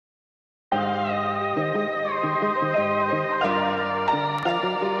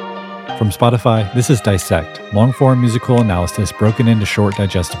From Spotify, this is Dissect, long-form musical analysis broken into short,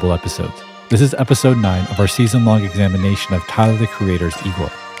 digestible episodes. This is episode 9 of our season-long examination of Tyler, the Creator's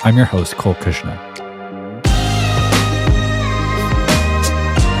Igor. I'm your host, Cole Kushner.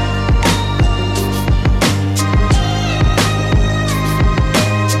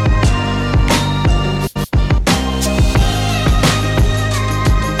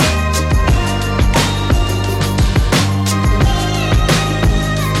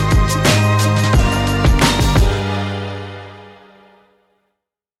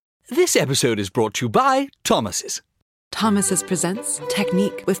 This episode is brought to you by Thomas's. Thomas's presents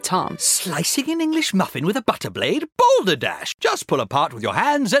Technique with Tom. Slicing an English muffin with a butter blade? Boulder Dash! Just pull apart with your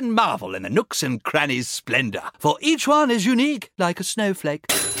hands and marvel in the nooks and crannies' splendor, for each one is unique like a snowflake.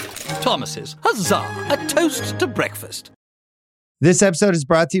 Thomas's, huzzah! A toast to breakfast. This episode is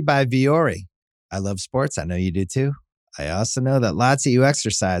brought to you by Vuori. I love sports. I know you do too. I also know that lots of you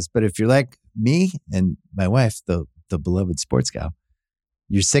exercise, but if you're like me and my wife, the beloved sports gal,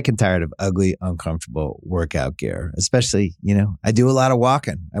 you're sick and tired of ugly, uncomfortable workout gear. Especially, I do a lot of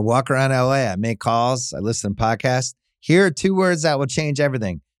walking. I walk around LA. I make calls. I listen to podcasts. Here are 2 words that will change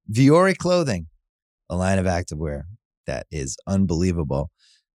everything. Vuori Clothing, a line of activewear that is unbelievable.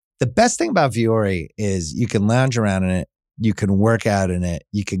 The best thing about Vuori is you can lounge around in it. You can work out in it.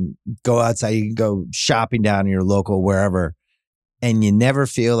 You can go outside. You can go shopping down in your local wherever. And you never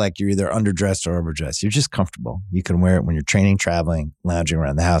feel like you're either underdressed or overdressed. You're just comfortable. You can wear it when you're training, traveling, lounging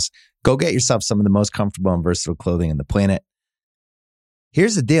around the house. Go get yourself some of the most comfortable and versatile clothing on the planet.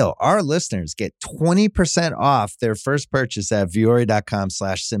 Here's the deal. Our listeners get 20% off their first purchase at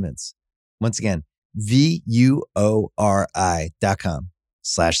vuori.com/Simmons. Once again,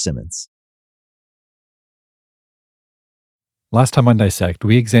 vuori.com/Simmons. Last time on Dissect,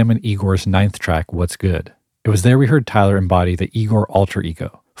 we examined Igor's 9th track, What's Good. It was there we heard Tyler embody the Igor alter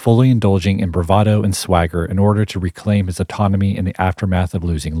ego, fully indulging in bravado and swagger in order to reclaim his autonomy in the aftermath of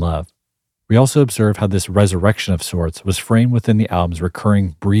losing love. We also observed how this resurrection of sorts was framed within the album's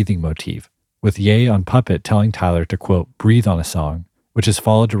recurring breathing motif, with Ye on Puppet telling Tyler to, quote, breathe on a song, which is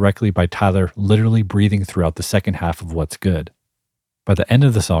followed directly by Tyler literally breathing throughout the second half of What's Good. By the end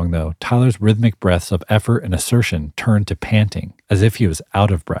of the song, though, Tyler's rhythmic breaths of effort and assertion turned to panting, as if he was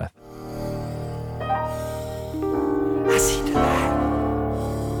out of breath. I see the light.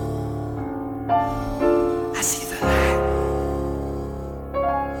 I see the light.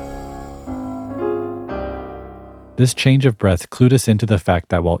 This change of breath clued us into the fact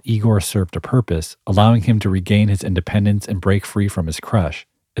that while Igor served a purpose, allowing him to regain his independence and break free from his crush,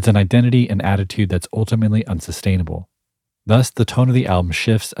 it's an identity and attitude that's ultimately unsustainable. Thus, the tone of the album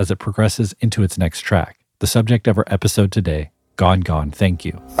shifts as it progresses into its next track, the subject of our episode today, Gone Gone Thank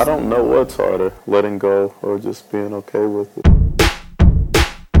You. I don't know what's harder, letting go or just being okay with it.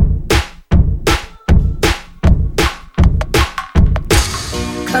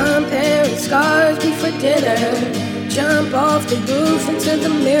 Comparing scars before dinner. Jump off the roof into the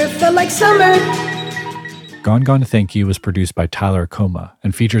mirror. Felt like summer. Gone Gone Thank You was produced by Tyler Acoma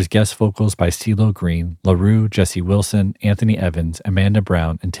and features guest vocals by CeeLo Green, LaRue, Jesse Wilson, Anthony Evans, Amanda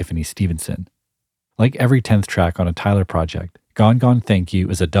Brown, and Tiffany Stevenson. Like every 10th track on a Tyler project, Gone Gone Thank You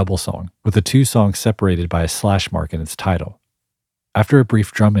is a double song, with the 2 songs separated by a slash mark in its title. After a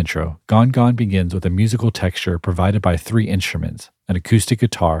brief drum intro, Gone Gone begins with a musical texture provided by 3 instruments, an acoustic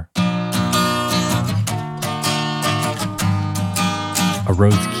guitar, a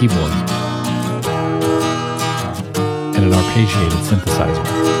Rhodes keyboard, and an arpeggiated synthesizer.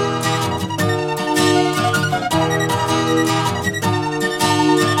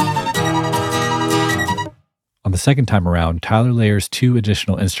 On the second time around, Tyler layers 2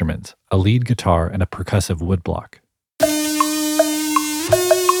 additional instruments, a lead guitar and a percussive woodblock.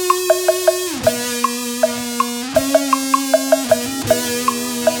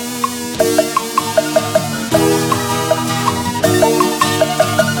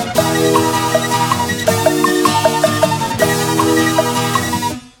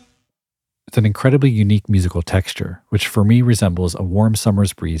 It's an incredibly unique musical texture, which for me resembles a warm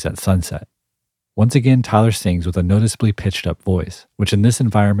summer's breeze at sunset. Once again, Tyler sings with a noticeably pitched up voice, which in this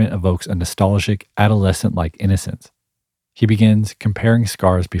environment evokes a nostalgic, adolescent-like innocence. He begins comparing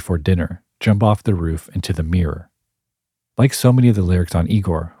scars before dinner, jump off the roof into the mirror. Like so many of the lyrics on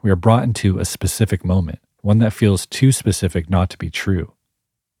Igor, we are brought into a specific moment, one that feels too specific not to be true.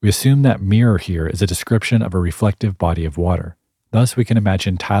 We assume that mirror here is a description of a reflective body of water. Thus, we can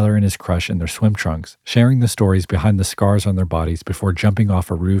imagine Tyler and his crush in their swim trunks, sharing the stories behind the scars on their bodies before jumping off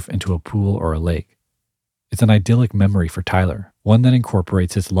a roof into a pool or a lake. It's an idyllic memory for Tyler, one that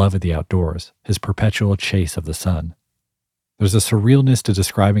incorporates his love of the outdoors, his perpetual chase of the sun. There's a surrealness to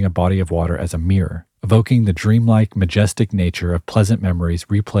describing a body of water as a mirror, evoking the dreamlike, majestic nature of pleasant memories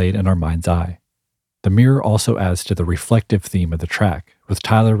replayed in our mind's eye. The mirror also adds to the reflective theme of the track, with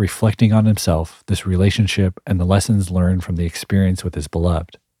Tyler reflecting on himself, this relationship, and the lessons learned from the experience with his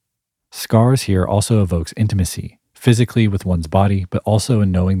beloved. Scars here also evokes intimacy, physically with one's body, but also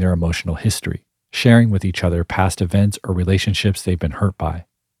in knowing their emotional history, sharing with each other past events or relationships they've been hurt by.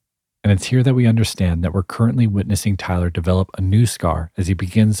 And it's here that we understand that we're currently witnessing Tyler develop a new scar as he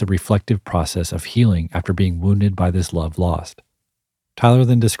begins the reflective process of healing after being wounded by this love lost. Tyler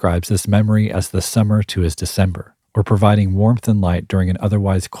then describes this memory as the summer to his December, or providing warmth and light during an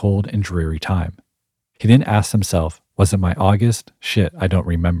otherwise cold and dreary time. He then asks himself, was it my August? Shit, I don't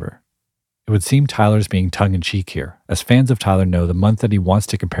remember. It would seem Tyler's being tongue-in-cheek here, as fans of Tyler know the month that he wants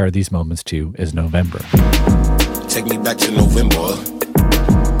to compare these moments to is November. Take me back to November.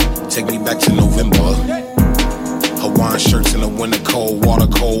 Take me back to November. Hawaiian shirts in the winter, cold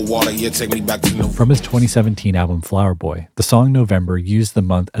water, yeah, take me back to November. From his 2017 album Flower Boy, the song November used the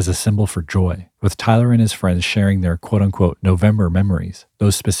month as a symbol for joy, with Tyler and his friends sharing their quote-unquote November memories,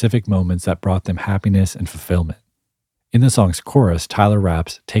 those specific moments that brought them happiness and fulfillment. In the song's chorus, Tyler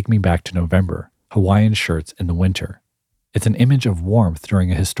raps, "Take me back to November, Hawaiian shirts in the winter." It's an image of warmth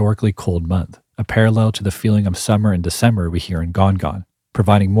during a historically cold month, a parallel to the feeling of summer and December we hear in Gone Gone,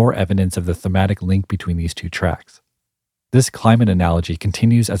 providing more evidence of the thematic link between these two tracks. This climate analogy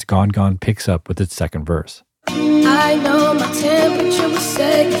continues as Gone Gone picks up with its second verse. I know my temperature was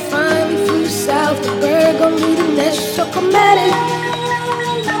set. You finally flew south. The bird gon' need a nest so chromatic.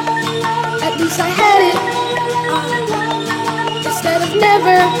 At least I had it instead of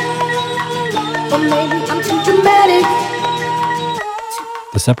never. Or maybe I'm too dramatic.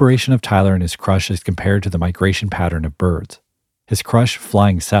 The separation of Tyler and his crush is compared to the migration pattern of birds. His crush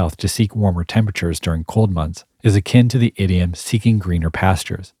flying south to seek warmer temperatures during cold months is akin to the idiom seeking greener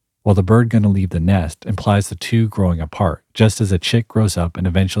pastures, while the bird gonna leave the nest implies the two growing apart, just as a chick grows up and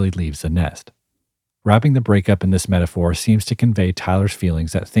eventually leaves the nest. Wrapping the breakup in this metaphor seems to convey Tyler's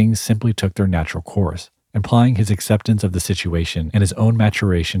feelings that things simply took their natural course, implying his acceptance of the situation and his own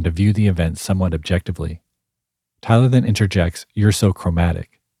maturation to view the event somewhat objectively. Tyler then interjects, "You're so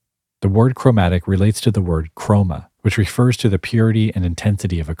chromatic." The word chromatic relates to the word chroma, which refers to the purity and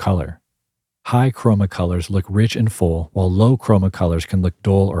intensity of a color. High chroma colors look rich and full, while low chroma colors can look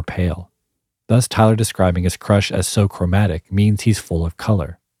dull or pale. Thus, Tyler describing his crush as so chromatic means he's full of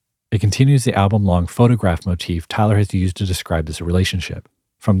color. It continues the album-long photograph motif Tyler has used to describe this relationship.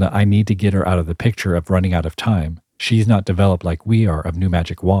 From the "I need to get her out of the picture" of running out of time, she's not developed like we are of New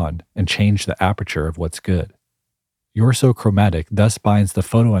Magic Wand and change the aperture of what's good. You're so chromatic thus binds the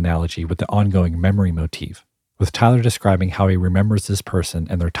photo analogy with the ongoing memory motif, with Tyler describing how he remembers this person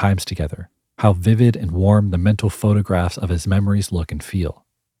and their times together, how vivid and warm the mental photographs of his memories look and feel.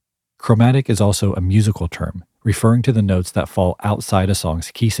 Chromatic is also a musical term, referring to the notes that fall outside a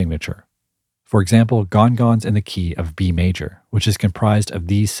song's key signature. For example, Gone Gone's in the key of B major, which is comprised of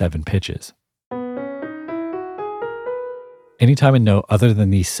these 7 pitches. Anytime a note other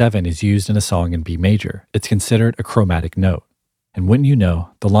than these 7 is used in a song in B major, it's considered a chromatic note. And wouldn't you know,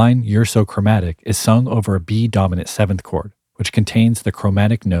 the line "You're so chromatic" is sung over a B dominant 7th chord, which contains the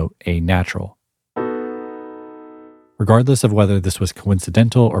chromatic note A natural. Regardless of whether this was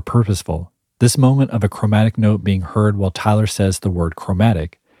coincidental or purposeful, this moment of a chromatic note being heard while Tyler says the word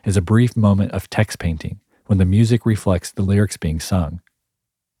chromatic is a brief moment of text painting when the music reflects the lyrics being sung.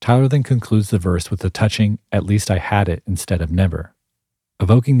 Tyler then concludes the verse with the touching "at least I had it" instead of never.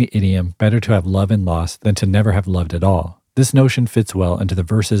 Evoking the idiom "better to have loved and lost than to never have loved at all," this notion fits well into the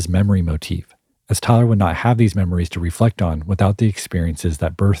verse's memory motif, as Tyler would not have these memories to reflect on without the experiences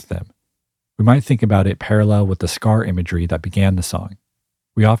that birthed them. We might think about it parallel with the scar imagery that began the song.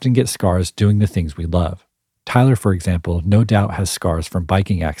 We often get scars doing the things we love. Tyler, for example, no doubt has scars from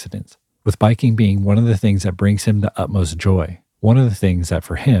biking accidents, with biking being one of the things that brings him the utmost joy, one of the things that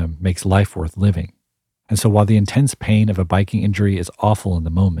for him makes life worth living. And so while the intense pain of a biking injury is awful in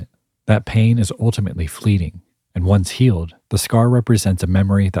the moment, that pain is ultimately fleeting. And once healed, the scar represents a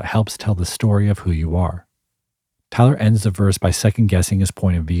memory that helps tell the story of who you are. Tyler ends the verse by second-guessing his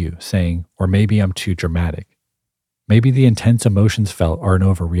point of view, saying, "Or maybe I'm too dramatic." Maybe the intense emotions felt are an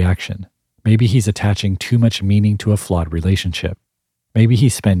overreaction. Maybe he's attaching too much meaning to a flawed relationship. Maybe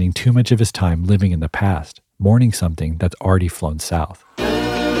he's spending too much of his time living in the past, mourning something that's already flown south.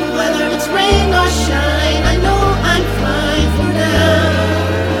 Whether it's rain or shine, I know I'm fine for now.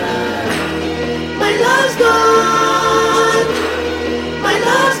 My love's gone. My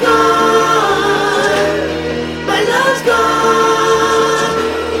love's gone.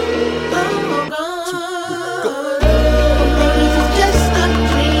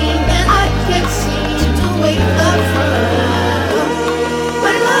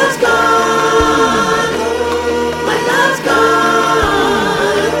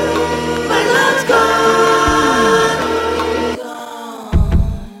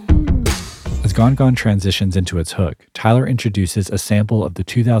 Gone Gone transitions into its hook, Tyler introduces a sample of the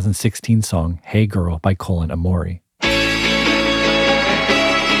 2016 song Hey Girl by Colin Amori.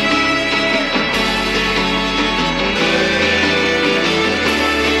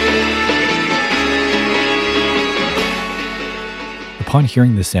 Upon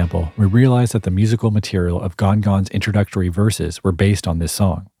hearing this sample, we realized that the musical material of Gone Gone's introductory verses were based on this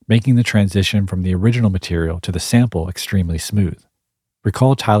song, making the transition from the original material to the sample extremely smooth.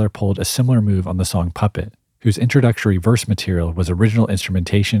 Recall Tyler pulled a similar move on the song Puppet, whose introductory verse material was original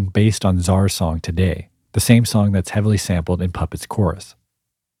instrumentation based on Czar's song Today, the same song that's heavily sampled in Puppet's chorus.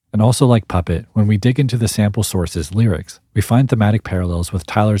 And also like Puppet, when we dig into the sample source's lyrics, we find thematic parallels with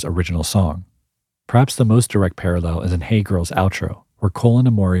Tyler's original song. Perhaps the most direct parallel is in Hey Girl's outro, where Colin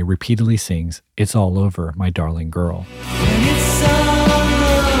Amori repeatedly sings, "It's all over, my darling girl."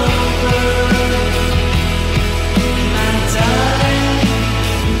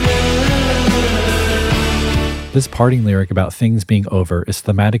 This parting lyric about things being over is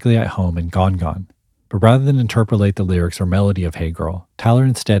thematically at home in Gone Gone, but rather than interpolate the lyrics or melody of Hey Girl, Tyler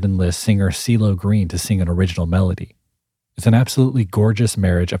instead enlists singer CeeLo Green to sing an original melody. It's an absolutely gorgeous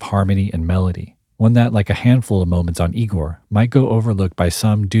marriage of harmony and melody, one that, like a handful of moments on Igor, might go overlooked by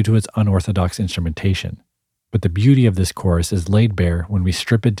some due to its unorthodox instrumentation. But the beauty of this chorus is laid bare when we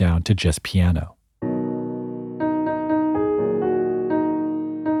strip it down to just piano.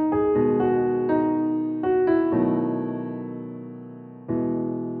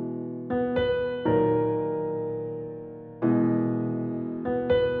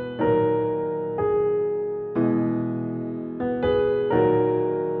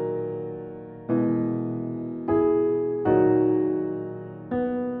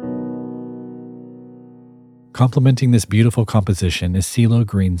 Complementing this beautiful composition is CeeLo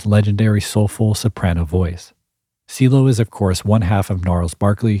Green's legendary soulful soprano voice. CeeLo is of course one half of Gnarls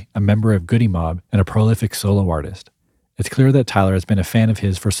Barkley, a member of Goody Mob, and a prolific solo artist. It's clear that Tyler has been a fan of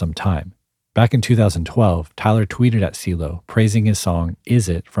his for some time. Back in 2012, Tyler tweeted at CeeLo praising his song Is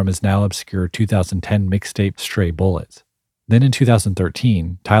It from his now obscure 2010 mixtape Stray Bullets. Then in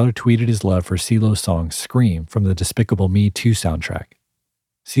 2013, Tyler tweeted his love for CeeLo's song Scream from the Despicable Me 2 soundtrack.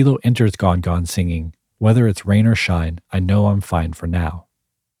 CeeLo enters Gone Gone singing, "Whether it's rain or shine, I know I'm fine for now."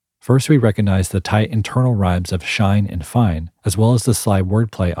 First, we recognize the tight internal rhymes of shine and fine, as well as the sly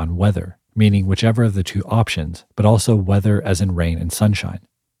wordplay on weather, meaning whichever of the two options, but also weather as in rain and sunshine.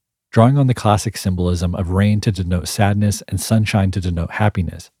 Drawing on the classic symbolism of rain to denote sadness and sunshine to denote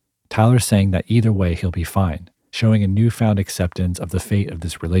happiness, Tyler's saying that either way he'll be fine, showing a newfound acceptance of the fate of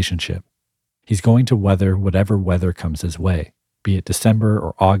this relationship. He's going to weather whatever weather comes his way, be it December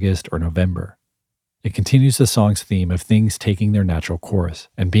or August or November. It continues the song's theme of things taking their natural course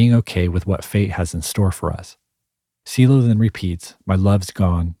and being okay with what fate has in store for us. CeeLo then repeats, "My love's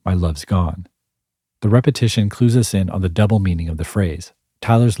gone, my love's gone." The repetition clues us in on the double meaning of the phrase.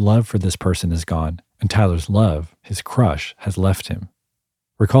 Tyler's love for this person is gone, and Tyler's love, his crush, has left him.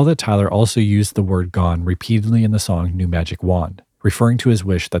 Recall that Tyler also used the word gone repeatedly in the song New Magic Wand, referring to his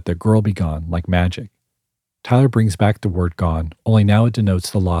wish that the girl be gone like magic. Tyler brings back the word gone, only now it denotes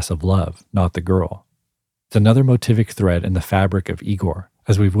the loss of love, not the girl. It's another motivic thread in the fabric of Igor,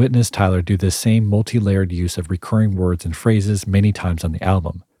 as we've witnessed Tyler do this same multi-layered use of recurring words and phrases many times on the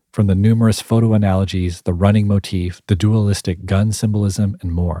album, from the numerous photo analogies, the running motif, the dualistic gun symbolism,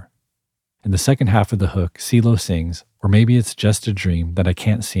 and more. In the second half of the hook, CeeLo sings, "Or maybe it's just a dream that I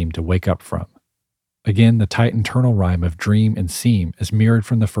can't seem to wake up from." Again, the tight internal rhyme of dream and seem is mirrored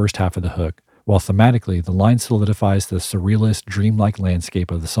from the first half of the hook, while thematically the line solidifies the surrealist, dreamlike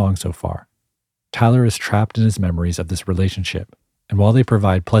landscape of the song so far. Tyler is trapped in his memories of this relationship, and while they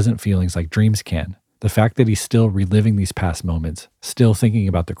provide pleasant feelings like dreams can, the fact that he's still reliving these past moments, still thinking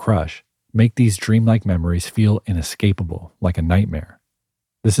about the crush, make these dreamlike memories feel inescapable, like a nightmare.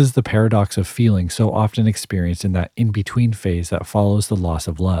 This is the paradox of feeling so often experienced in that in-between phase that follows the loss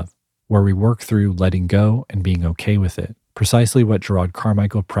of love, where we work through letting go and being okay with it, precisely what Gerard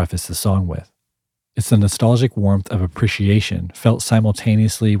Carmichael prefaced the song with. It's the nostalgic warmth of appreciation felt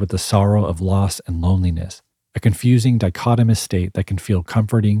simultaneously with the sorrow of loss and loneliness, a confusing dichotomous state that can feel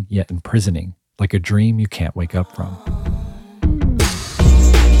comforting yet imprisoning, like a dream you can't wake up from.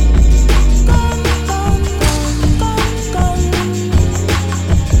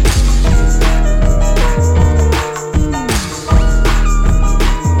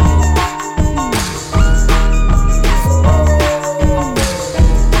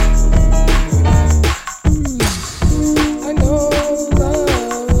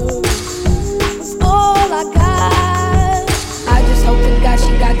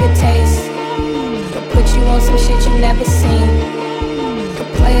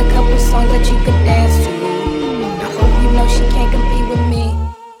 Songs that that you could dance to. I hope you know she can't compete with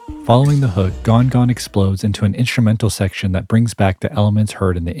me. Following the hook, Gone Gone explodes into an instrumental section that brings back the elements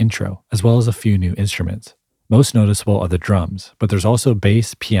heard in the intro, as well as a few new instruments. Most noticeable are the drums, but there's also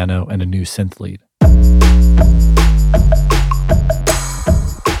bass, piano, and a new synth lead.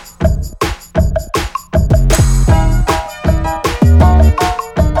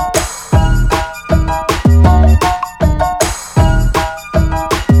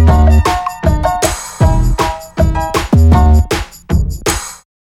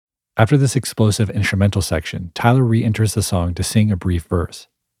 After this explosive instrumental section, Tyler re-enters the song to sing a brief verse.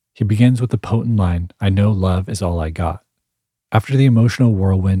 He begins with the potent line, "I know love is all I got." After the emotional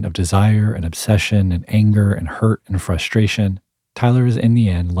whirlwind of desire and obsession and anger and hurt and frustration, Tyler is in the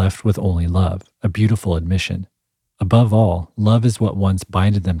end left with only love, a beautiful admission. Above all, love is what once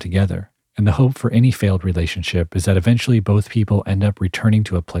binded them together, and the hope for any failed relationship is that eventually both people end up returning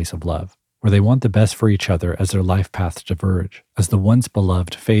to a place of love, where they want the best for each other as their life paths diverge, as the once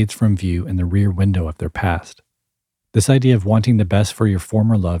beloved fades from view in the rear window of their past. This idea of wanting the best for your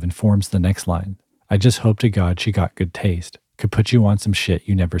former love informs the next line. "I just hope to God she got good taste, could put you on some shit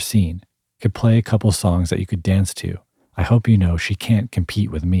you never seen, could play a couple songs that you could dance to. I hope you know she can't compete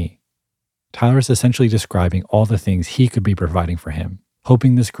with me." Tyler is essentially describing all the things he could be providing for him,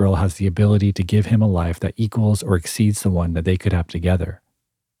 hoping this girl has the ability to give him a life that equals or exceeds the one that they could have together.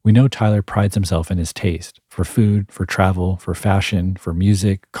 We know Tyler prides himself in his taste for food, for travel, for fashion, for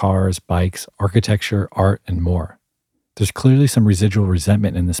music, cars, bikes, architecture, art, and more. There's clearly some residual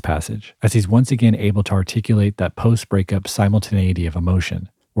resentment in this passage, as he's once again able to articulate that post-breakup simultaneity of emotion,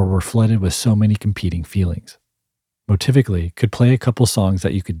 where we're flooded with so many competing feelings. Motivically, "could play a couple songs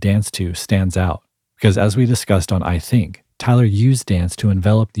that you could dance to" stands out, because as we discussed on I Think, Tyler used dance to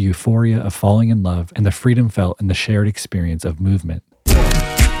envelop the euphoria of falling in love and the freedom felt in the shared experience of movement.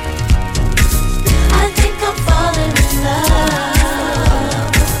 I think I'm falling in love.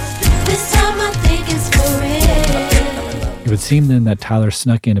 This time I think it's for real. It would seem then that Tyler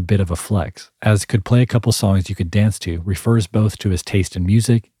snuck in a bit of a flex, as "could play a couple songs you could dance to" refers both to his taste in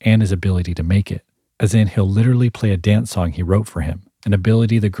music and his ability to make it, as in he'll literally play a dance song he wrote for him, an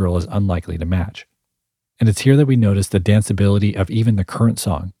ability the girl is unlikely to match. And it's here that we notice the danceability of even the current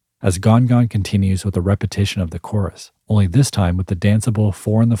song, as Gone Gone continues with a repetition of the chorus, only this time with the danceable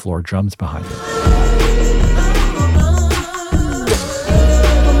four-on-the-floor drums behind it.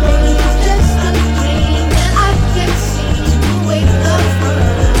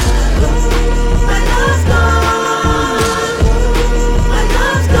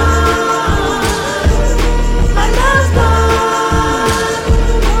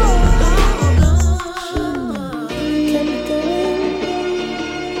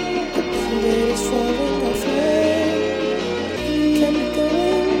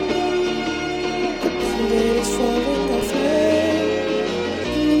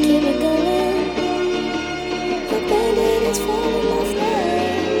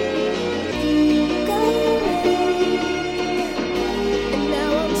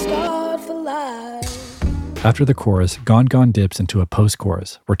 After the chorus, Gone Gone dips into a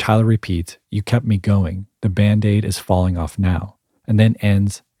post-chorus where Tyler repeats, "You kept me going, the band-aid is falling off now," and then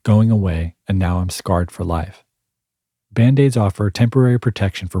ends, "going away, and now I'm scarred for life." Band-aids offer temporary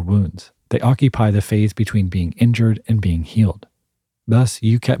protection for wounds. They occupy the phase between being injured and being healed. Thus,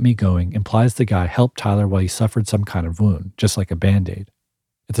 "You kept me going" implies the guy helped Tyler while he suffered some kind of wound, just like a band-aid.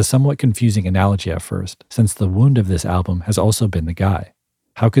 It's a somewhat confusing analogy at first, since the wound of this album has also been the guy.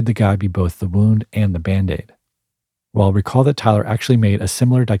 How could the guy be both the wound and the band-aid? Well, recall that Tyler actually made a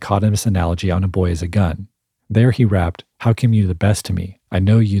similar dichotomous analogy on A Boy Is a Gun. There he rapped, "How come you the best to me? I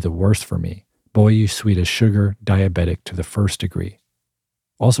know you the worst for me. Boy, you sweet as sugar, diabetic to the first degree."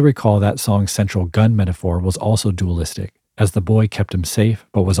 Also recall that song's central gun metaphor was also dualistic, as the boy kept him safe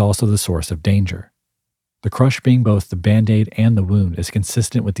but was also the source of danger. The crush being both the band-aid and the wound is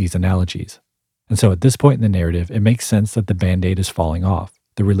consistent with these analogies. And so at this point in the narrative, it makes sense that the band-aid is falling off.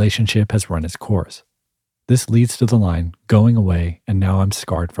 The relationship has run its course. This leads to the line, "going away, and now I'm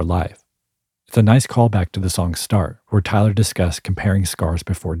scarred for life." It's a nice callback to the song's start, where Tyler discussed comparing scars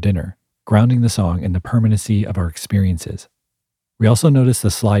before dinner, grounding the song in the permanency of our experiences. We also notice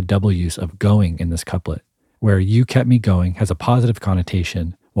the slide double use of "going" in this couplet, where "you kept me going" has a positive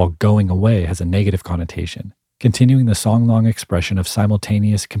connotation, while "going away" has a negative connotation, continuing the song-long expression of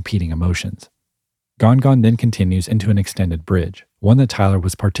simultaneous competing emotions. Gone Gone then continues into an extended bridge, one that Tyler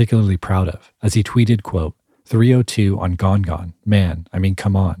was particularly proud of, as he tweeted, quote, "302 on Gone Gone, man, I mean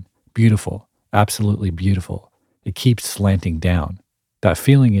come on, beautiful, absolutely beautiful. It keeps slanting down. That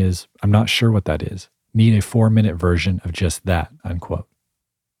feeling is, I'm not sure what that is. Need a 4-minute version of just that," unquote.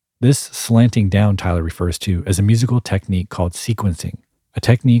 This slanting down Tyler refers to as a musical technique called sequencing, a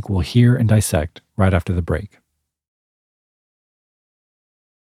technique we'll hear and dissect right after the break.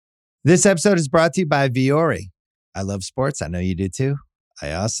 This episode is brought to you by Viore. I love sports. I know you do too.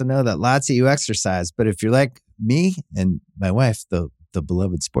 I also know that lots of you exercise, but if you're like me and my wife, the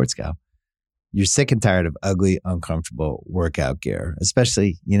beloved sports gal, you're sick and tired of ugly, uncomfortable workout gear.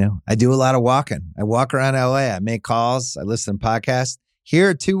 Especially, I do a lot of walking. I walk around LA. I make calls. I listen to podcasts. Here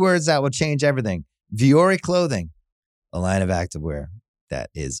are two words that will change everything. Viore Clothing, a line of activewear that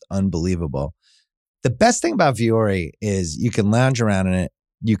is unbelievable. The best thing about Viore is you can lounge around in it.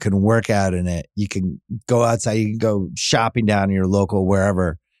 You can work out in it. You can go outside. You can go shopping down in your local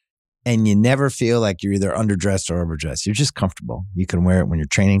wherever. And you never feel like you're either underdressed or overdressed. You're just comfortable. You can wear it when you're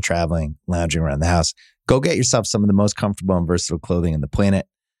training, traveling, lounging around the house. Go get yourself some of the most comfortable and versatile clothing on the planet.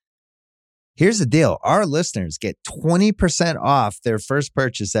 Here's the deal. Our listeners get 20% off their first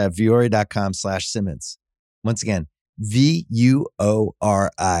purchase at Viore.com/Simmons. Once again,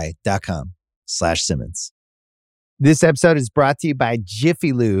 VUORI.com/Simmons. This episode is brought to you by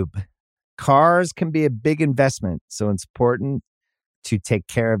Jiffy Lube. Cars can be a big investment, so it's important to take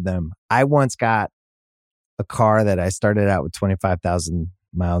care of them. I once got a car that I started out with 25,000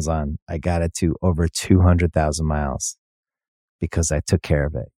 miles on. I got it to over 200,000 miles because I took care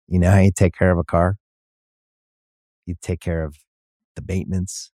of it. You know how you take care of a car? You take care of the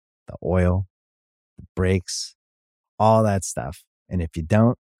maintenance, the oil, the brakes, all that stuff. And if you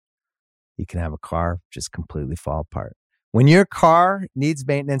don't, you can have a car just completely fall apart. When your car needs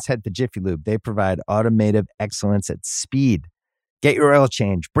maintenance, head to Jiffy Lube. They provide automotive excellence at speed. Get your oil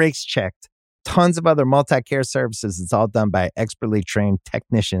change, brakes checked, tons of other multi-care services. It's all done by expertly trained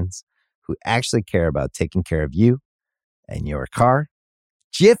technicians who actually care about taking care of you and your car.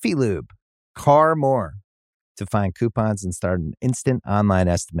 Jiffy Lube, car more. To find coupons and start an instant online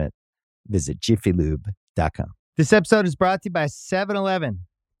estimate, visit jiffylube.com. This episode is brought to you by 7-Eleven.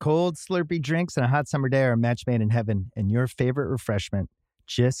 Cold, slurpy drinks and a hot summer day are a match made in heaven, and your favorite refreshment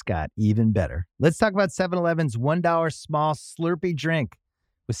just got even better. Let's talk about 7-Eleven's $1 small slurpy drink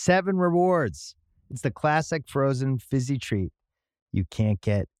with 7 rewards. It's the classic frozen fizzy treat you can't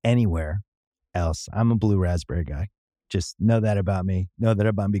get anywhere else. I'm a blue raspberry guy. Just know that about me. Know that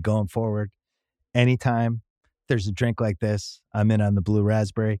about me going forward. Anytime there's a drink like this, I'm in on the blue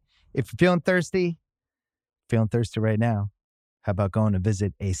raspberry. If you're feeling thirsty right now, how about going to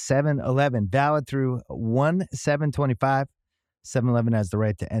visit a 7-Eleven valid through 1/7/25? 7-Eleven has the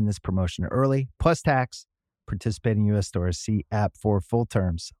right to end this promotion early, plus tax. Participating U.S. stores. See app for full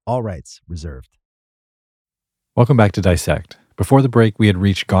terms. All rights reserved. Welcome back to Dissect. Before the break, we had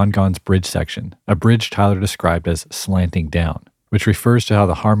reached Gone Gone's bridge section, a bridge Tyler described as slanting down, which refers to how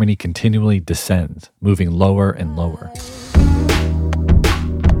the harmony continually descends, moving lower and lower.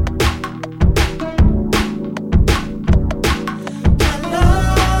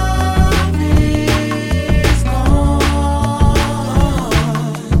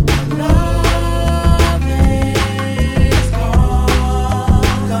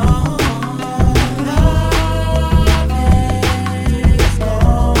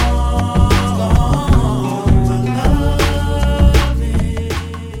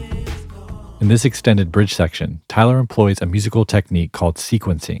 In this extended bridge section, Tyler employs a musical technique called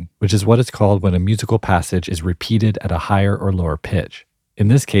sequencing, which is what it's called when a musical passage is repeated at a higher or lower pitch. In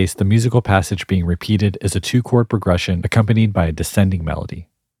this case, the musical passage being repeated is a 2-chord progression accompanied by a descending melody.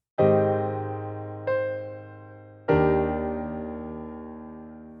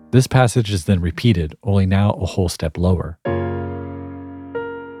 This passage is then repeated, only now a whole step lower.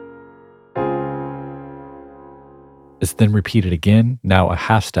 It's then repeated again, now a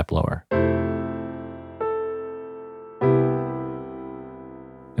half step lower.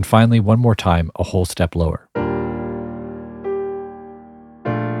 And finally, one more time, a whole step lower.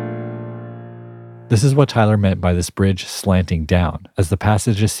 This is what Tyler meant by this bridge slanting down, as the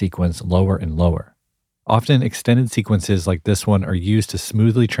passage is sequenced lower and lower. Often, extended sequences like this one are used to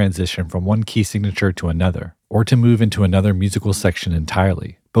smoothly transition from one key signature to another, or to move into another musical section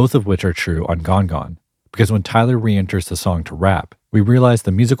entirely, both of which are true on Gone Gone. Because when Tyler re-enters the song to rap, we realize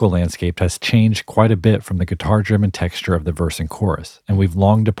the musical landscape has changed quite a bit from the guitar-driven texture of the verse and chorus, and we've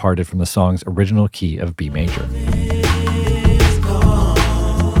long departed from the song's original key of B major.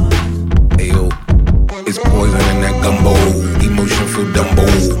 Ayo, it's poison in that gumbo. Emotion feel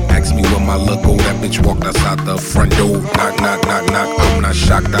Dumbo. Ask me where my luck go, that bitch walked outside the front door. Knock, knock, knock, knock, I'm not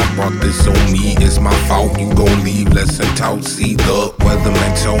shocked, I brought this on me. It's my fault, you gon' leave, lesson taught. See, the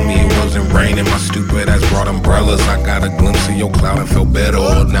weatherman told me it wasn't raining. My stupid ass brought umbrellas. I got a glimpse of your cloud and felt better.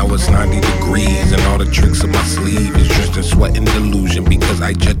 Now it's 90 degrees and all the tricks in my sleeve is drenched in sweat and delusion because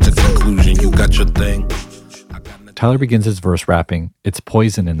I jet to conclusion. You got your thing. Tyler begins his verse rapping, "It's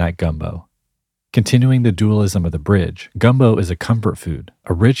poison in that gumbo." Continuing the dualism of the bridge, gumbo is a comfort food,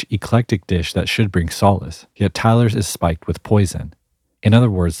 a rich, eclectic dish that should bring solace, yet Tyler's is spiked with poison. In other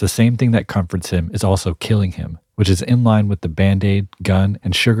words, the same thing that comforts him is also killing him, which is in line with the Band-Aid, gun,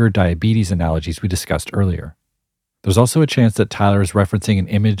 and sugar diabetes analogies we discussed earlier. There's also a chance that Tyler is referencing an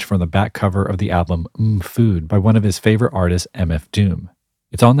image from the back cover of the album Food by one of his favorite artists, MF Doom.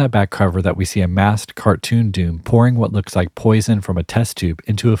 It's on that back cover that we see a masked cartoon Doom pouring what looks like poison from a test tube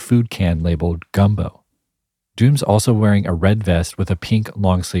into a food can labeled Gumbo. Doom's also wearing a red vest with a pink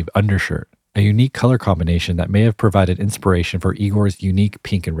long-sleeve undershirt, a unique color combination that may have provided inspiration for Igor's unique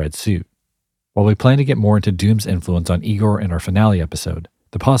pink and red suit. While we plan to get more into Doom's influence on Igor in our finale episode,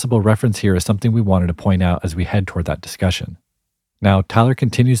 the possible reference here is something we wanted to point out as we head toward that discussion. Now, Tyler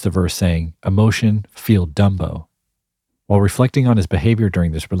continues the verse saying, "Emotion, feel Dumbo." While reflecting on his behavior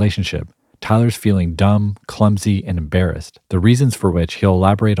during this relationship, Tyler's feeling dumb, clumsy, and embarrassed, the reasons for which he'll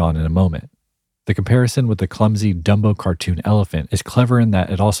elaborate on in a moment. The comparison with the clumsy Dumbo cartoon elephant is clever in that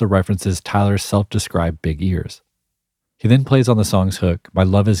it also references Tyler's self-described big ears. He then plays on the song's hook, "My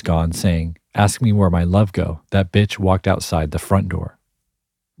love is gone," saying, "Ask me where my love go, that bitch walked outside the front door."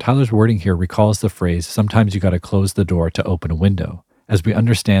 Tyler's wording here recalls the phrase, "Sometimes you gotta close the door to open a window," as we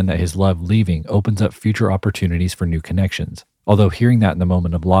understand that his love leaving opens up future opportunities for new connections, although hearing that in the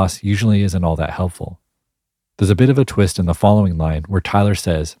moment of loss usually isn't all that helpful. There's a bit of a twist in the following line where Tyler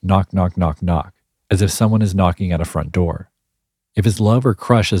says, "Knock, knock, knock, knock," as if someone is knocking at a front door. If his love or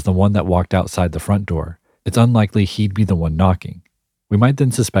crush is the one that walked outside the front door, it's unlikely he'd be the one knocking. We might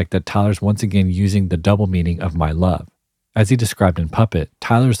then suspect that Tyler's once again using the double meaning of my love. As he described in Puppet,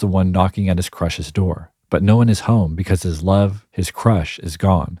 Tyler's the one knocking at his crush's door, but no one is home because his love, his crush, is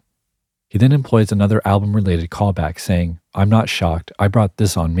gone. He then employs another album-related callback saying, "I'm not shocked, I brought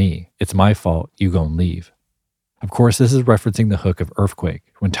this on me. It's my fault, you gon' leave." Of course, this is referencing the hook of Earthquake,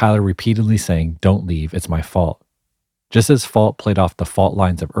 when Tyler repeatedly saying, "Don't leave, it's my fault." Just as Fault played off the fault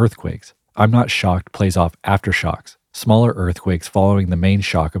lines of earthquakes, I'm Not Shocked plays off aftershocks, smaller earthquakes following the main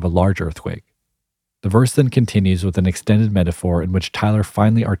shock of a large earthquake. The verse then continues with an extended metaphor in which Tyler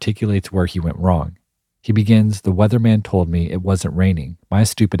finally articulates where he went wrong. He begins, "The weatherman told me it wasn't raining. My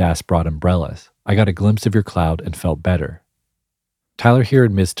stupid ass brought umbrellas. I got a glimpse of your cloud and felt better." Tyler here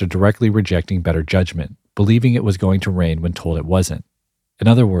admits to directly rejecting better judgment, believing it was going to rain when told it wasn't. In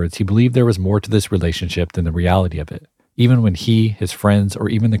other words, he believed there was more to this relationship than the reality of it, even when he, his friends, or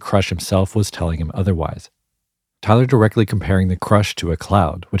even the crush himself was telling him otherwise. Tyler directly comparing the crush to a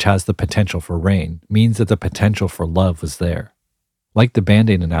cloud, which has the potential for rain, means that the potential for love was there. Like the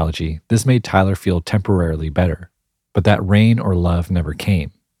Band-Aid analogy, this made Tyler feel temporarily better. But that rain or love never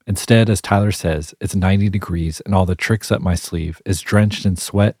came. Instead, as Tyler says, it's 90 degrees and all the tricks up my sleeve is drenched in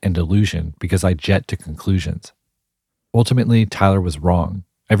sweat and delusion because I jet to conclusions. Ultimately, Tyler was wrong.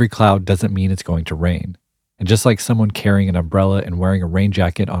 Every cloud doesn't mean it's going to rain. And just like someone carrying an umbrella and wearing a rain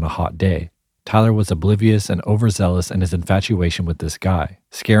jacket on a hot day, Tyler was oblivious and overzealous in his infatuation with this guy,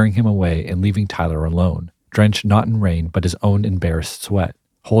 scaring him away and leaving Tyler alone, drenched not in rain but his own embarrassed sweat,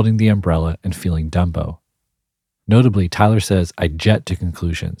 holding the umbrella and feeling Dumbo. Notably, Tyler says, "I jet to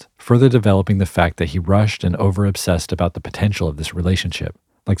conclusions," further developing the fact that he rushed and over-obsessed about the potential of this relationship,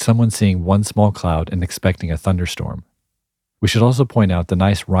 like someone seeing one small cloud and expecting a thunderstorm. We should also point out the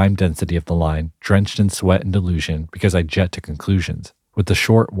nice rhyme density of the line, "drenched in sweat and delusion because I jet to conclusions," with the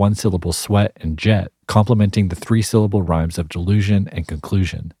short one-syllable sweat and jet complementing the three-syllable rhymes of delusion and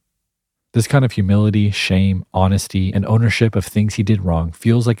conclusion. This kind of humility, shame, honesty, and ownership of things he did wrong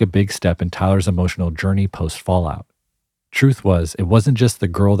feels like a big step in Tyler's emotional journey post-Fallout. Truth was, it wasn't just the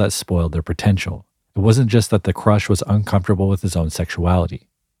girl that spoiled their potential. It wasn't just that the crush was uncomfortable with his own sexuality.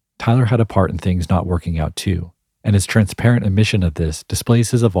 Tyler had a part in things not working out too, and his transparent admission of this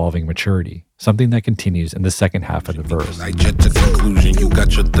displays his evolving maturity, something that continues in the second half of the verse. I jet to conclusion, you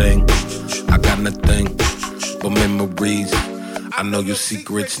got your thing, I got nothing but memories. I know your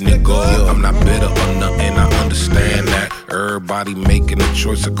secrets, nigga. I'm not bitter or nothing, I understand that. Everybody making a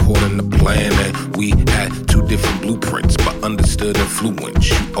choice according to plan. And we had two different blueprints, but understood influence.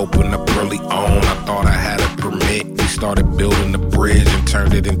 You opened up early on, I thought I had a permit. We started building the bridge and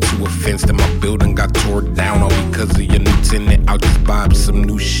turned it into a fence. Then my building got tore down all because of your new tenant. I'll just buy up some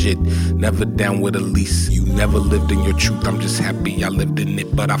new shit. Never down with a lease. You never lived in your truth. I'm just happy I lived in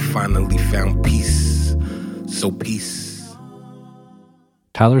it, but I finally found peace. So peace.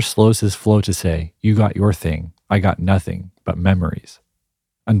 Tyler slows his flow to say, "You got your thing, I got nothing but memories."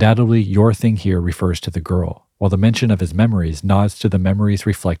 Undoubtedly, your thing here refers to the girl, while the mention of his memories nods to the memories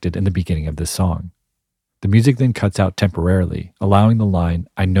reflected in the beginning of this song. The music then cuts out temporarily, allowing the line,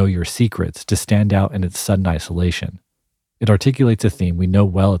 "I know your secrets," to stand out in its sudden isolation. It articulates a theme we know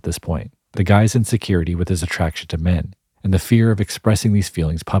well at this point, the guy's insecurity with his attraction to men, and the fear of expressing these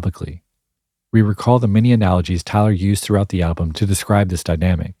feelings publicly. We recall the many analogies Tyler used throughout the album to describe this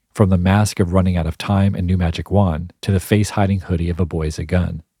dynamic, from the mask of running out of time and New Magic Wand to the face-hiding hoodie of A Boy Is a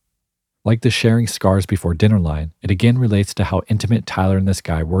Gun. Like the sharing scars before dinner line, it again relates to how intimate Tyler and this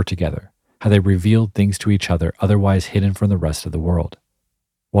guy were together, how they revealed things to each other otherwise hidden from the rest of the world.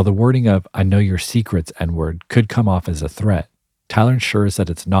 While the wording of "I know your secrets" N-word could come off as a threat, Tyler ensures that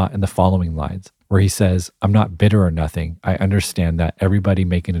it's not in the following lines, where he says, "I'm not bitter or nothing. I understand that everybody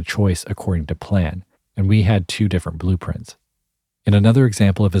making a choice according to plan, and we had two different blueprints." In another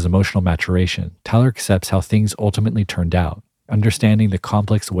example of his emotional maturation, Tyler accepts how things ultimately turned out, understanding the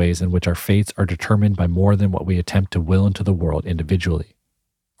complex ways in which our fates are determined by more than what we attempt to will into the world individually.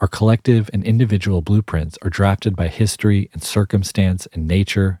 Our collective and individual blueprints are drafted by history and circumstance and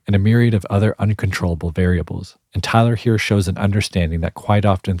nature and a myriad of other uncontrollable variables. And Tyler here shows an understanding that quite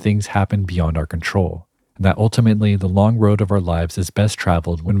often things happen beyond our control, and that ultimately the long road of our lives is best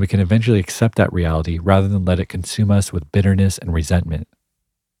traveled when we can eventually accept that reality rather than let it consume us with bitterness and resentment.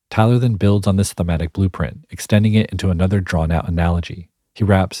 Tyler then builds on this thematic blueprint, extending it into another drawn-out analogy. He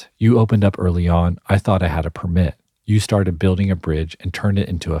raps, "You opened up early on, I thought I had a permit. You started building a bridge and turned it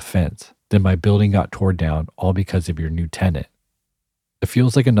into a fence. Then my building got torn down, all because of your new tenant." It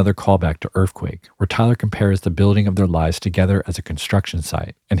feels like another callback to Earthquake, where Tyler compares the building of their lives together as a construction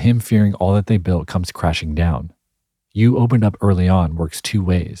site, and him fearing all that they built comes crashing down. "You opened up early on" works two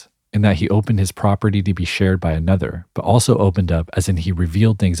ways, in that he opened his property to be shared by another, but also opened up as in he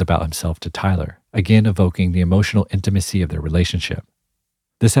revealed things about himself to Tyler, again evoking the emotional intimacy of their relationship.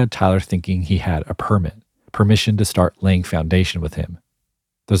 This had Tyler thinking he had a permission to start laying foundation with him.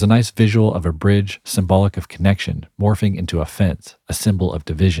 There's a nice visual of a bridge, symbolic of connection, morphing into a fence, a symbol of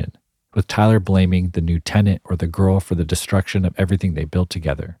division, with Tyler blaming the new tenant or the girl for the destruction of everything they built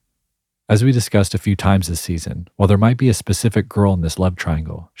together. As we discussed a few times this season, while there might be a specific girl in this love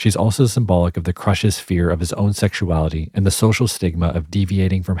triangle, she's also symbolic of the crush's fear of his own sexuality and the social stigma of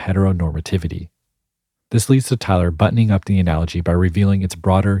deviating from heteronormativity. This leads to Tyler buttoning up the analogy by revealing its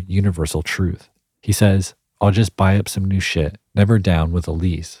broader, universal truth. He says, "I'll just buy up some new shit, never down with a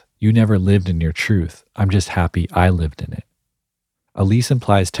lease. You never lived in your truth. I'm just happy I lived in it." A lease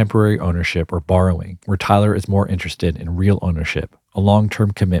implies temporary ownership or borrowing, where Tyler is more interested in real ownership, a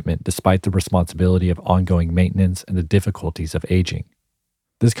long-term commitment despite the responsibility of ongoing maintenance and the difficulties of aging.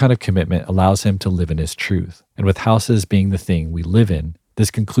 This kind of commitment allows him to live in his truth, and with houses being the thing we live in, this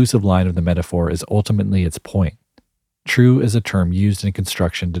conclusive line of the metaphor is ultimately its point. True is a term used in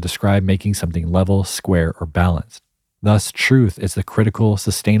construction to describe making something level, square, or balanced. Thus, truth is the critical,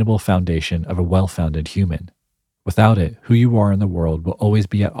 sustainable foundation of a well-founded human. Without it, who you are in the world will always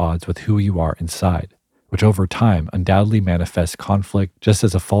be at odds with who you are inside, which over time undoubtedly manifests conflict just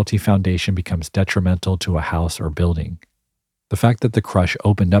as a faulty foundation becomes detrimental to a house or building. The fact that the crush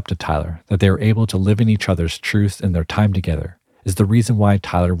opened up to Tyler, that they were able to live in each other's truths in their time together, is the reason why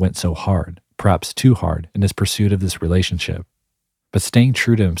Tyler went so hard, perhaps too hard, in his pursuit of this relationship. But staying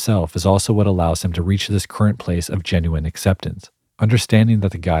true to himself is also what allows him to reach this current place of genuine acceptance, understanding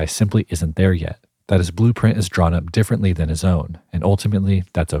that the guy simply isn't there yet, that his blueprint is drawn up differently than his own, and ultimately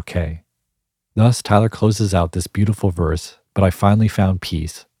that's okay. Thus, Tyler closes out this beautiful verse, "But I finally found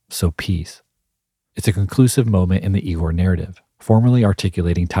peace, so peace." It's a conclusive moment in the Igor narrative, formally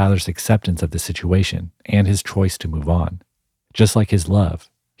articulating Tyler's acceptance of the situation and his choice to move on. Just like his love,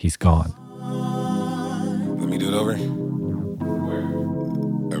 he's gone. Let me do it over.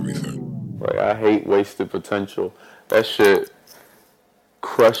 Everything. Like, I hate wasted potential. That shit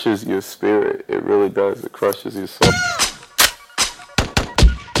crushes your spirit. It really does. It crushes your soul.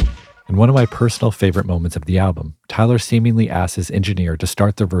 In one of my personal favorite moments of the album, Tyler seemingly asks his engineer to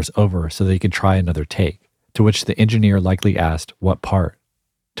start the verse over so they could try another take, to which the engineer likely asked, "What part?"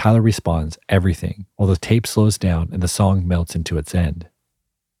 Tyler responds, "Everything," while the tape slows down and the song melts into its end.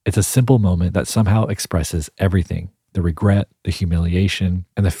 It's a simple moment that somehow expresses everything, the regret, the humiliation,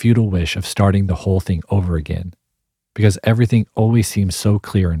 and the futile wish of starting the whole thing over again. Because everything always seems so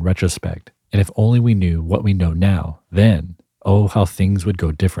clear in retrospect, And if only we knew what we know now, then, oh, how things would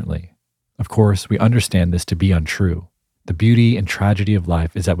go differently. Of course, we understand this to be untrue. The beauty and tragedy of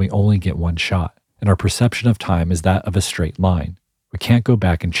life is that we only get one shot, and our perception of time is that of a straight line. We can't go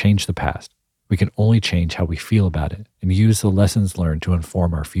back and change the past. We can only change how we feel about it and use the lessons learned to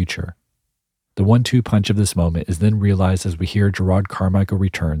inform our future. The 1-2 punch of this moment is then realized as we hear Gerard Carmichael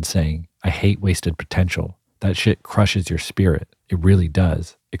return saying, "I hate wasted potential. That shit crushes your spirit. It really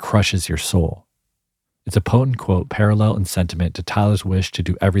does. It crushes your soul." It's a potent quote parallel in sentiment to Tyler's wish to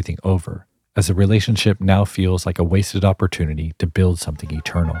do everything over, as the relationship now feels like a wasted opportunity to build something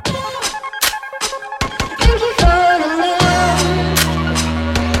eternal.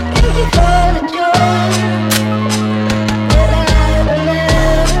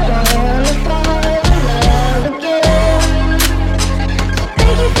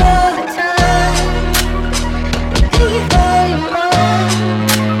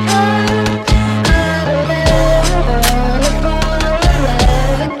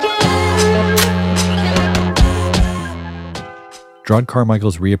 Gerard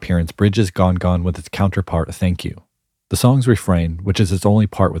Carmichael's reappearance bridges Gone Gone with its counterpart Thank You. The song's refrain, which is its only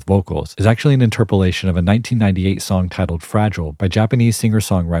part with vocals, is actually an interpolation of a 1998 song titled Fragile by Japanese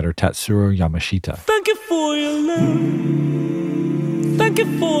singer-songwriter Tatsuro Yamashita. Thank you for your love. Thank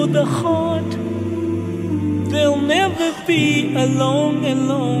you for the heart. There'll never be a long and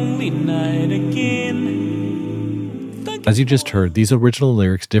lonely night again. As you just heard, these original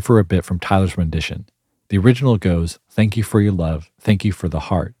lyrics differ a bit from Tyler's rendition. The original goes, "Thank you for your love, thank you for the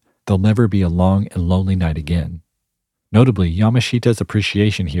heart. There'll never be a long and lonely night again." Notably, Yamashita's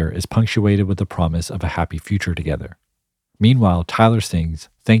appreciation here is punctuated with the promise of a happy future together. Meanwhile, Tyler sings,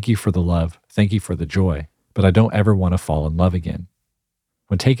 "Thank you for the love, thank you for the joy, but I don't ever want to fall in love again."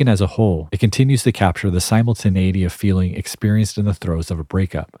 When taken as a whole, it continues to capture the simultaneity of feeling experienced in the throes of a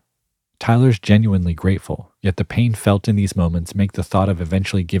breakup. Tyler's genuinely grateful, yet the pain felt in these moments make the thought of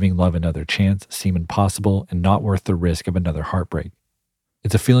eventually giving love another chance seem impossible and not worth the risk of another heartbreak.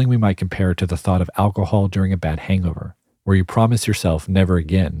 It's a feeling we might compare to the thought of alcohol during a bad hangover, where you promise yourself never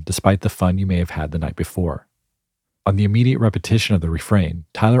again despite the fun you may have had the night before. On the immediate repetition of the refrain,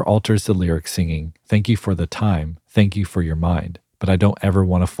 Tyler alters the lyrics singing, "Thank you for the time, thank you for your mind, but I don't ever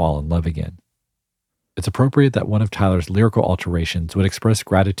want to fall in love again." It's appropriate that one of Tyler's lyrical alterations would express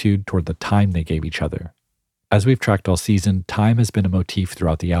gratitude toward the time they gave each other. As we've tracked all season, time has been a motif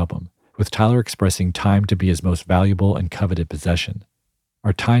throughout the album, with Tyler expressing time to be his most valuable and coveted possession.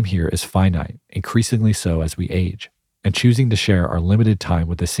 Our time here is finite, increasingly so as we age, and choosing to share our limited time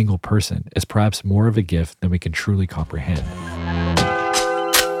with a single person is perhaps more of a gift than we can truly comprehend.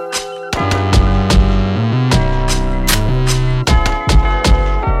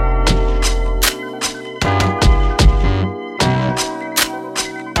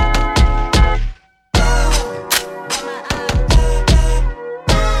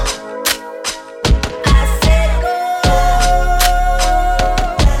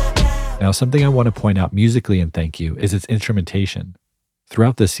 Now, something I want to point out musically in Thank You is its instrumentation.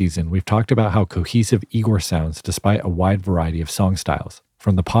 Throughout this season, we've talked about how cohesive Igor sounds despite a wide variety of song styles,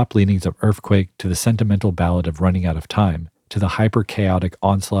 from the pop leanings of Earthquake to the sentimental ballad of Running Out of Time, to the hyper-chaotic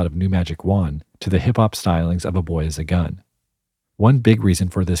onslaught of New Magic Wand, to the hip-hop stylings of A Boy Is a Gun. One big reason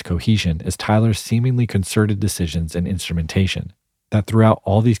for this cohesion is Tyler's seemingly concerted decisions in instrumentation, that throughout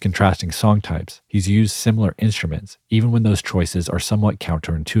all these contrasting song types, he's used similar instruments, even when those choices are somewhat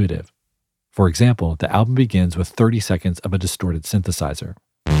counterintuitive. For example, the album begins with 30 seconds of a distorted synthesizer.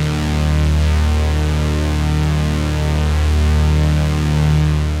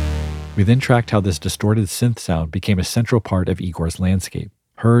 We then tracked how this distorted synth sound became a central part of Igor's landscape,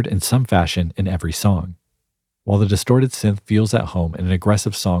 heard in some fashion in every song. While the distorted synth feels at home in an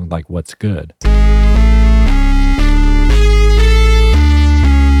aggressive song like What's Good,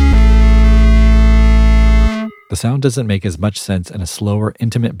 the sound doesn't make as much sense in a slower,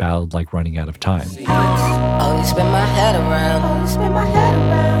 intimate ballad like Running Out of Time. Always spin my head around.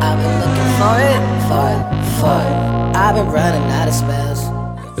 I've been looking for it. I've been running out of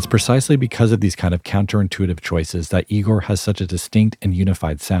spells. It's precisely because of these kind of counterintuitive choices that Igor has such a distinct and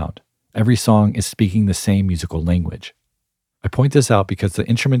unified sound. Every song is speaking the same musical language. I point this out because the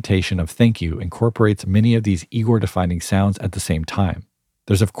instrumentation of Thank You incorporates many of these Igor-defining sounds at the same time.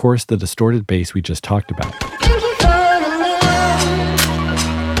 There's of course the distorted bass we just talked about.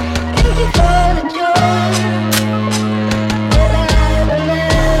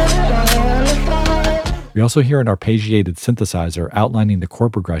 We also hear an arpeggiated synthesizer outlining the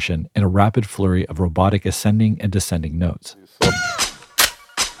chord progression in a rapid flurry of robotic ascending and descending notes.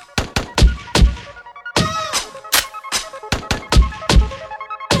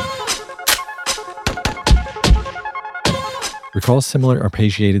 Recall similar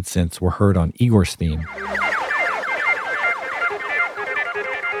arpeggiated synths were heard on Igor's theme,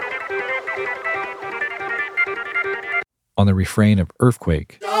 on the refrain of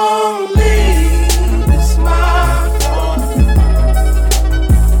Earthquake,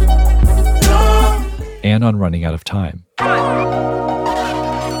 and on Running Out of Time.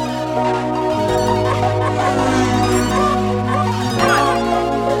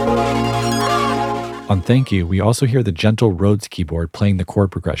 On Thank You, we also hear the gentle Rhodes keyboard playing the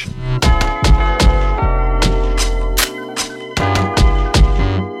chord progression.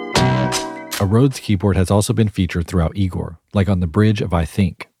 A Rhodes keyboard has also been featured throughout Igor, like on the bridge of I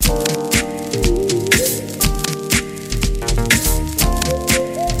Think.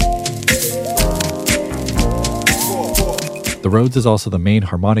 The Rhodes is also the main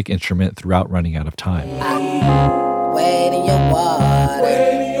harmonic instrument throughout Running Out of Time. Wade in your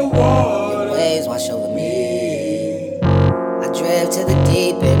water, your waves wash over me. I drift to the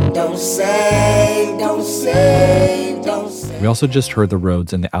deep end, don't say. We also just heard the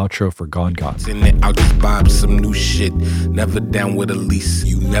Rhodes in the outro for Gone Gone. In it, I'll just vibe some new shit. Never down with a lease.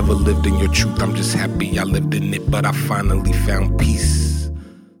 You never lived in your truth. I'm just happy I lived in it, but I finally found peace.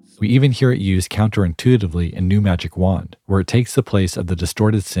 We even hear it used counterintuitively in New Magic Wand, where it takes the place of the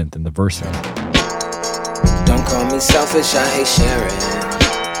distorted synth in the verses. Don't call me selfish, I hate sharing.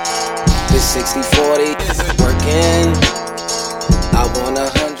 This 60-40 isn't working. I want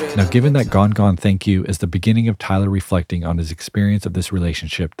 100. Now, given that Gone Gone Thank You is the beginning of Tyler reflecting on his experience of this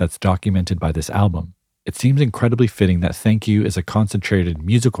relationship that's documented by this album, it seems incredibly fitting that Thank You is a concentrated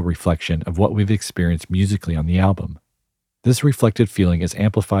musical reflection of what we've experienced musically on the album. This reflected feeling is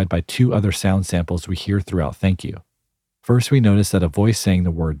amplified by two other sound samples we hear throughout Thank You. First, we notice that a voice saying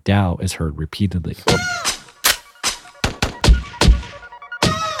the word Tao is heard repeatedly.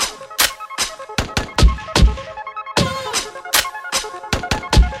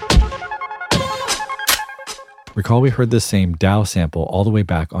 Recall we heard this same Tao sample all the way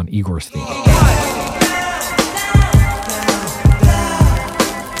back on Igor's theme.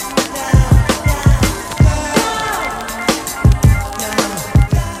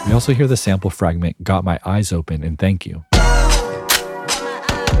 We also hear the sample fragment Got My Eyes Open in Thank You.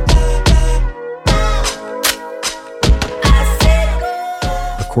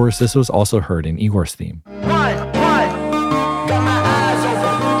 Of course, this was also heard in Igor's theme.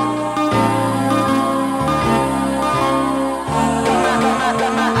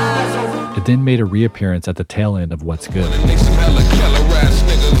 It then made a reappearance at the tail end of What's Good.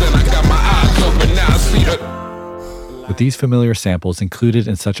 With these familiar samples included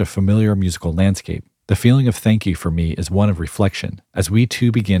in such a familiar musical landscape, the feeling of Thank You for me is one of reflection, as we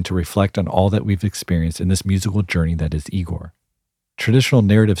too begin to reflect on all that we've experienced in this musical journey that is Igor. Traditional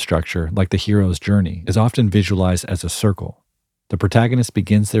narrative structure, like the hero's journey, is often visualized as a circle. The protagonist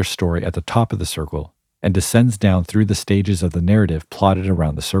begins their story at the top of the circle and descends down through the stages of the narrative plotted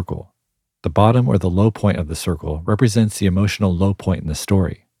around the circle. The bottom or the low point of the circle represents the emotional low point in the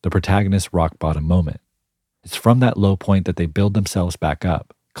story, the protagonist's rock bottom moment. It's from that low point that they build themselves back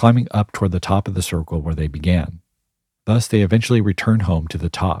up, climbing up toward the top of the circle where they began. Thus, they eventually return home to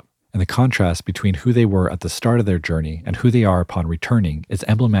the top, and the contrast between who they were at the start of their journey and who they are upon returning is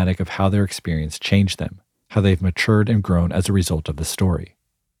emblematic of how their experience changed them, how they've matured and grown as a result of the story.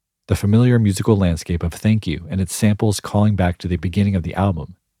 The familiar musical landscape of Thank You and its samples calling back to the beginning of the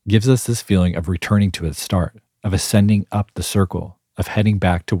album gives us this feeling of returning to its start, of ascending up the circle, of heading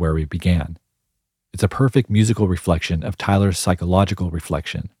back to where we began. It's a perfect musical reflection of Tyler's psychological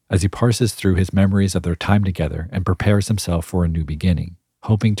reflection as he parses through his memories of their time together and prepares himself for a new beginning,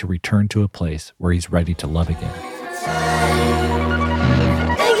 hoping to return to a place where he's ready to love again.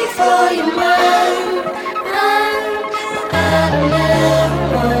 Thank you for your mind. I don't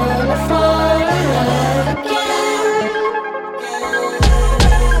ever wanna fall in love again.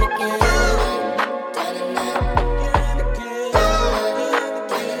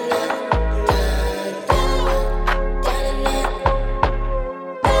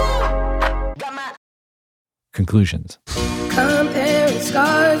 Conclusions. Comparing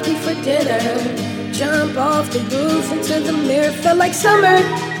scars before dinner. Jump off the roof into the mirror. Felt like summer.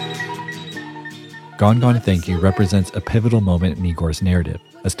 Gone Gone Thank You represents a pivotal moment in Igor's narrative,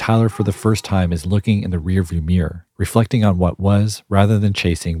 as Tyler for the first time is looking in the rearview mirror, reflecting on what was rather than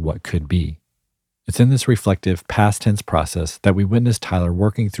chasing what could be. It's in this reflective past tense process that we witness Tyler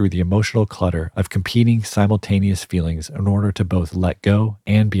working through the emotional clutter of competing simultaneous feelings in order to both let go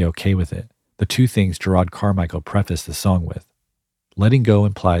and be okay with it, the two things Gerard Carmichael prefaced the song with. Letting go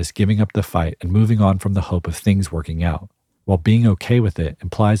implies giving up the fight and moving on from the hope of things working out, while being okay with it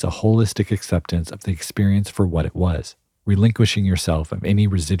implies a holistic acceptance of the experience for what it was, relinquishing yourself of any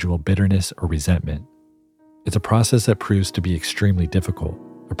residual bitterness or resentment. It's a process that proves to be extremely difficult,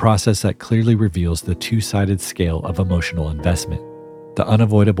 a process that clearly reveals the two-sided scale of emotional investment, the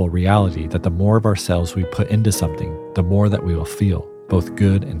unavoidable reality that the more of ourselves we put into something, the more that we will feel, both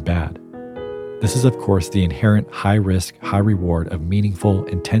good and bad. This is, of course, the inherent high-risk, high-reward of meaningful,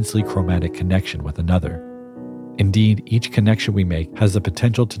 intensely chromatic connection with another. Indeed, each connection we make has the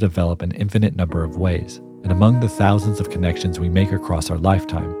potential to develop an infinite number of ways, and among the thousands of connections we make across our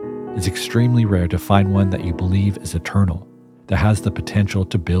lifetime, it's extremely rare to find one that you believe is eternal, that has the potential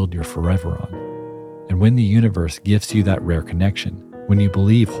to build your forever on. And when the universe gives you that rare connection, when you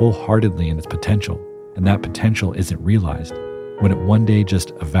believe wholeheartedly in its potential, and that potential isn't realized, when it one day just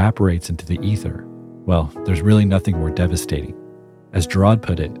evaporates into the ether, well, there's really nothing more devastating. As Gerard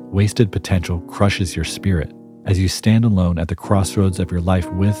put it, wasted potential crushes your spirit as you stand alone at the crossroads of your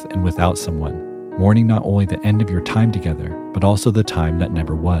life with and without someone, mourning not only the end of your time together, but also the time that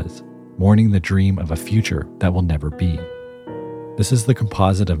never was, mourning the dream of a future that will never be. This is the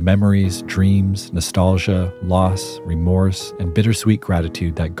composite of memories, dreams, nostalgia, loss, remorse, and bittersweet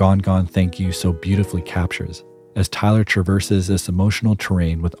gratitude that Gone Gone Thank You so beautifully captures, as Tyler traverses this emotional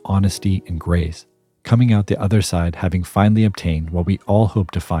terrain with honesty and grace, coming out the other side having finally obtained what we all hope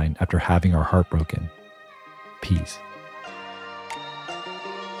to find after having our heart broken: peace.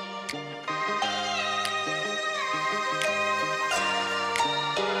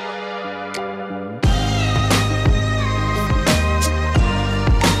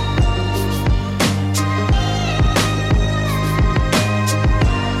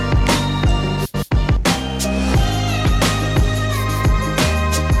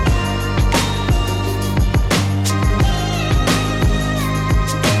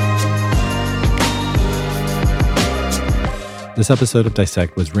 This episode of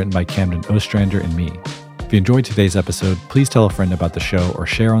Dissect was written by Camden Ostrander and me. If you enjoyed today's episode, please tell a friend about the show or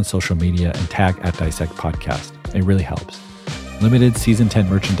share on social media and tag @DissectPodcast. It really helps. Limited Season 10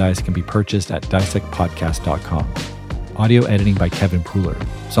 merchandise can be purchased at dissectpodcast.com. Audio editing by Kevin Pooler.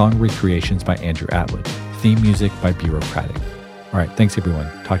 Song recreations by Andrew Atwood. Theme music by Bureaucratic. All right, thanks everyone.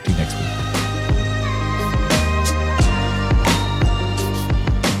 Talk to you next week.